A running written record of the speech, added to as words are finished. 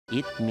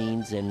It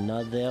means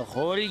another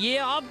whole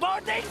year of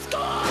boarding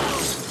school!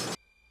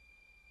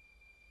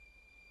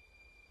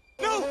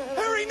 No!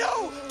 Harry,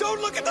 no! Don't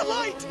look at the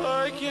light!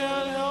 I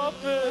can't help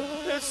it.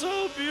 It's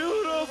so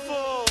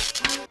beautiful.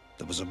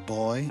 There was a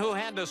boy who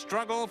had to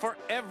struggle for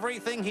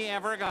everything he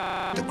ever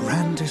got. the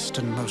grandest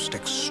and most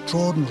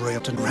extraordinary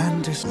and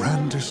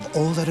grandest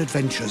all their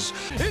adventures.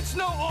 It's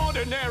no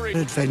ordinary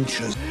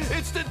Adventures.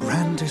 It's the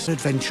Grandest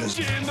adventures.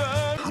 in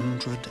the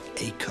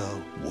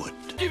 100-acre wood.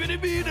 give it a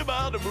beat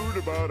about a moon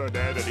about a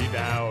daddy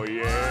now,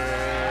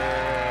 yeah.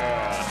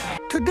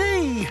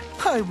 Today,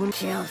 I will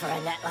Chill for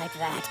a net like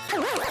that.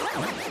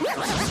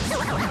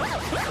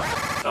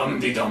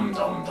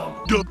 Dum-de-dum-dum-dum.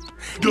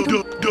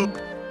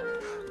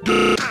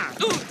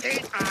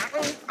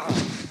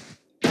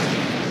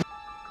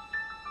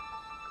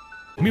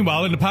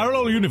 Meanwhile, in the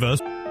parallel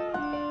universe...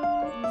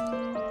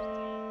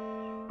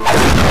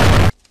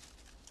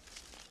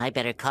 I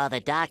better call the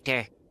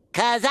doctor,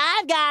 'cause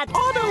I've got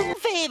auto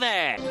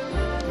fever!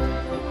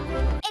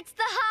 It's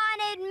the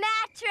haunted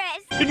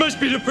mattress! It must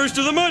be the first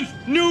of the month!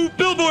 New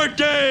billboard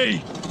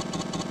day!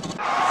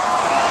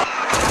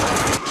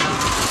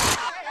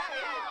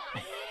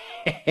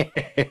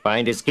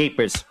 Find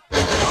escapers.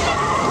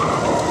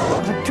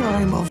 a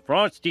time of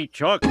Frosty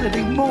chocolate.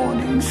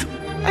 mornings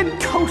and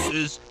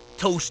toast.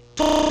 Toast.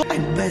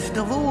 And best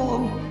of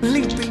all,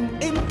 leaping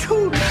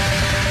into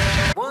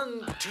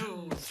 1,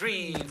 2,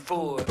 3,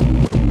 4.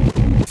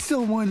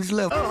 someone's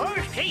left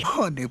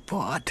honey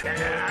pot.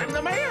 I'm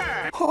the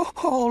mayor!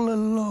 All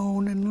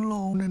alone and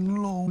lone and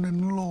lone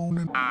and lone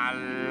and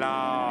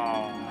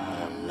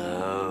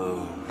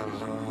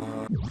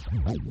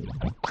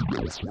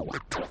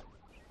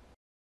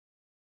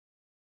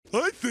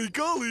I think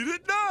I'll eat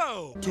it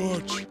now.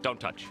 Don't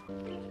touch.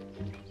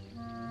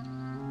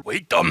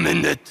 Wait a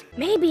minute.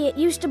 Maybe it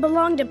used to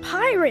belong to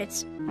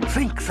pirates.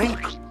 think.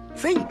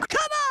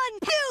 Come on,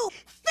 Pooh!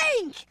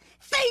 Think!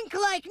 Think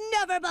like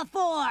never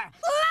before!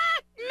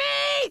 Let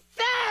me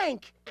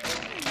think!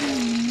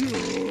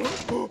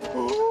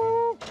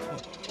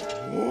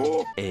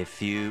 A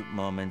few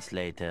moments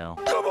later.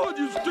 Come on,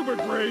 you stupid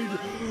brain.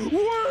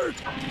 Work!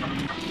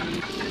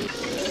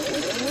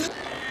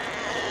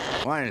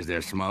 Why is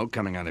there smoke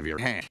coming out of your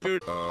hand?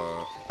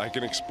 I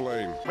can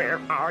explain. Where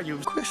are you?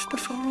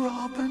 Christopher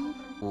Robin.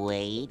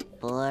 Wait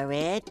for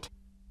it.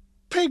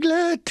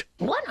 Piglet.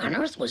 What on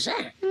earth was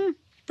that?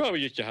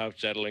 Probably just your house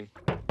settling.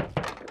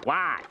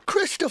 Why?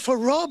 Christopher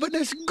Robin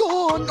is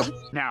gone.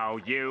 No,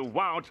 you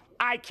won't.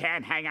 I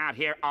can't hang out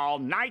here all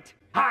night.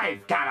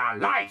 I've got a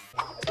life.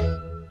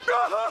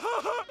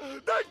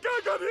 That guy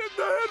got hit in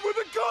the head with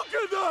a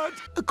coconut!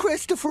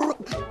 Christopher.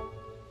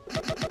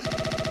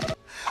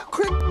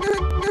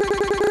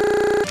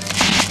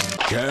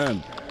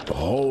 Can't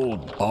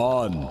hold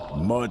on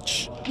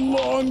much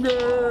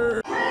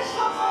longer. Are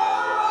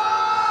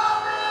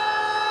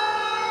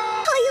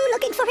you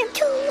looking for him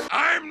too?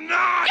 I'm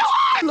not!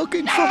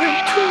 Looking for him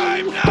too.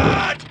 I'm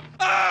not!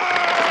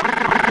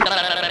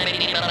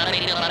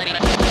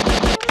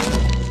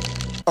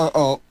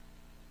 Uh-oh.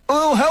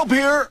 Oh, help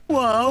here.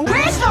 Whoa.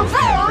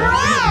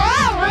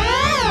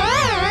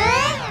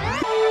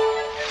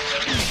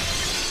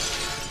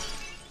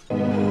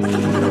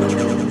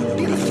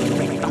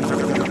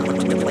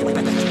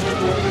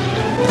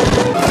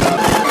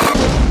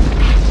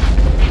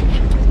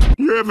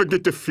 You ever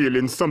get the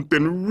feeling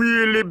something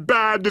really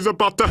bad is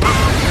about to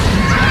happen?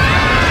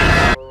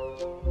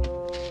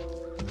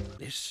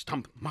 This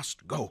stump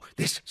must go.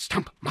 This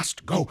stump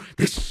must go.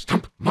 This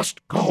stump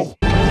must go.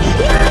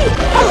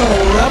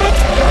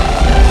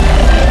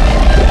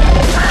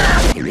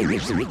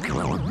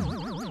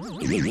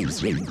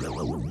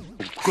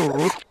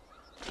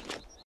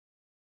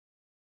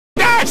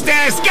 That's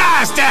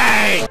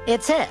disgusting!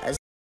 It says.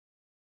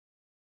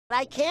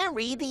 I can't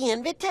read the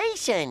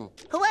invitation.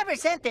 Whoever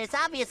sent this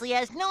obviously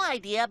has no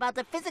idea about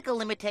the physical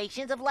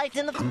limitations of life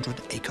in the...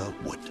 100-acre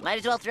wood. Might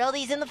as well throw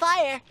these in the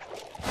fire.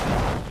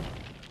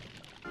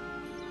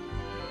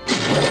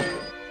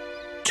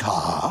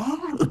 Jar?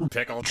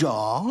 Pickle.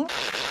 Jar?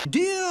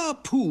 Dear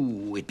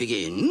Pooh, it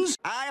begins.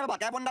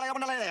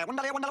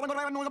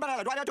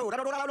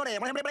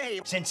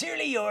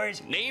 Sincerely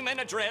yours. Name and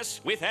address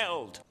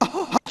withheld.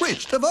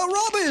 Christopher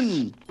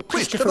Robin!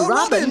 Christopher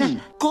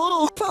Robin?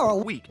 Go for a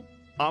week.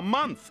 A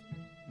month.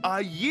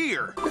 A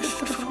year.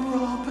 Christopher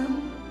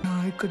Robin.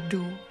 I could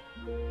do.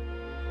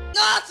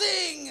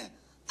 Nothing!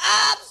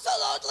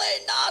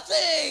 Absolutely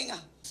nothing!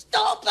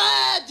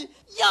 Stupid!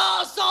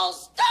 You're so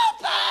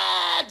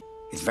stupid!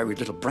 His very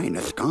little brain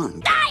is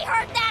gone. I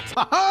heard that!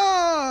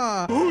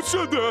 Ha-ha! Who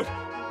said that?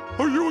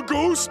 Are you a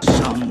ghost?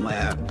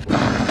 Somewhere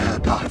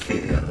back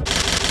here.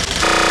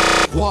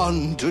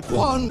 1 to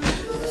 1.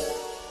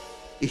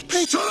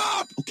 Shut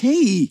up!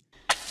 Okay.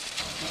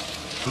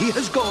 He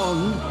has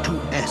gone to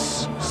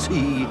S-C-H-O-O-L.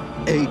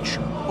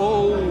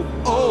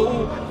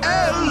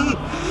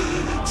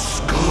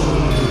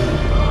 Skull.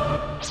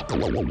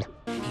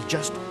 He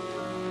just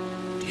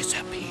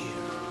disappeared.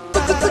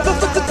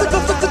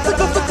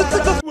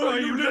 Why,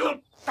 you little...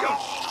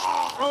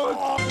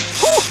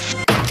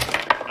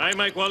 I'm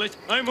Mike Wallace,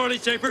 I'm Morley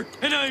Schaefer,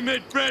 and I'm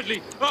Ed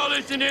Bradley. All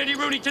this and Andy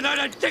Rooney tonight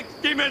on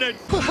 60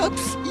 Minutes.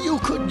 Perhaps you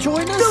could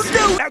join us?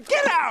 No! Now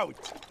get out!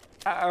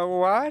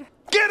 What?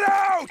 Get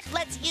out!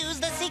 Let's use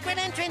the secret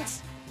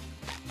entrance.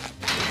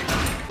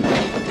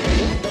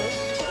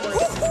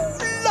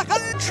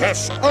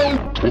 Chest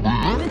out!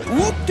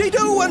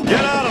 Whoop-de-doo and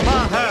get out of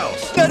my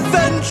house!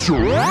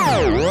 Adventure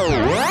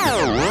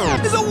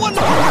is a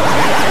wonderful...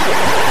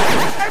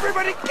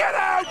 Everybody get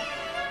out!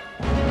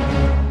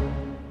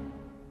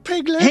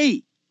 Piglet?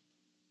 Hey!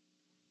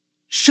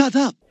 Shut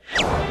up!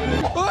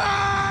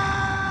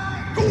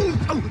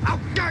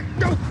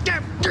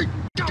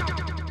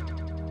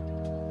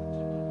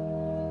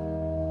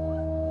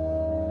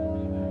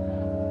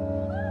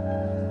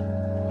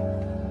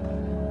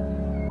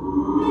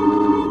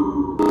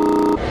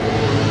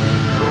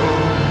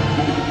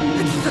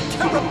 It's the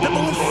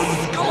terrible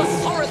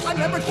Scolosaurus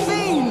I've ever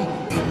seen!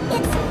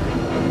 It's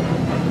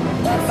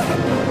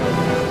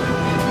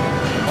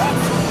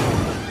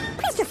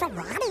Christopher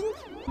Robin.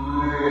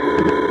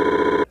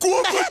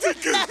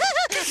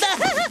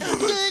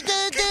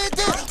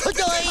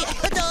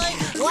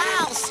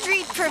 Wow,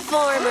 street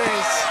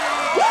performers.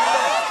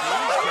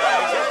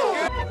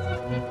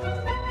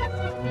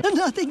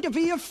 Nothing to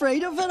be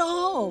afraid of at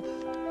all.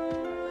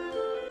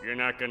 You're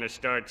not gonna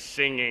start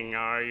singing,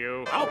 are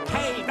you?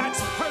 Okay,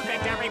 that's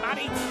perfect,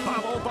 everybody.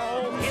 Bubble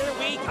Bowl, here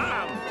we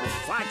come.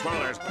 Flag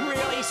rollers,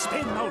 really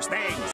spin those things.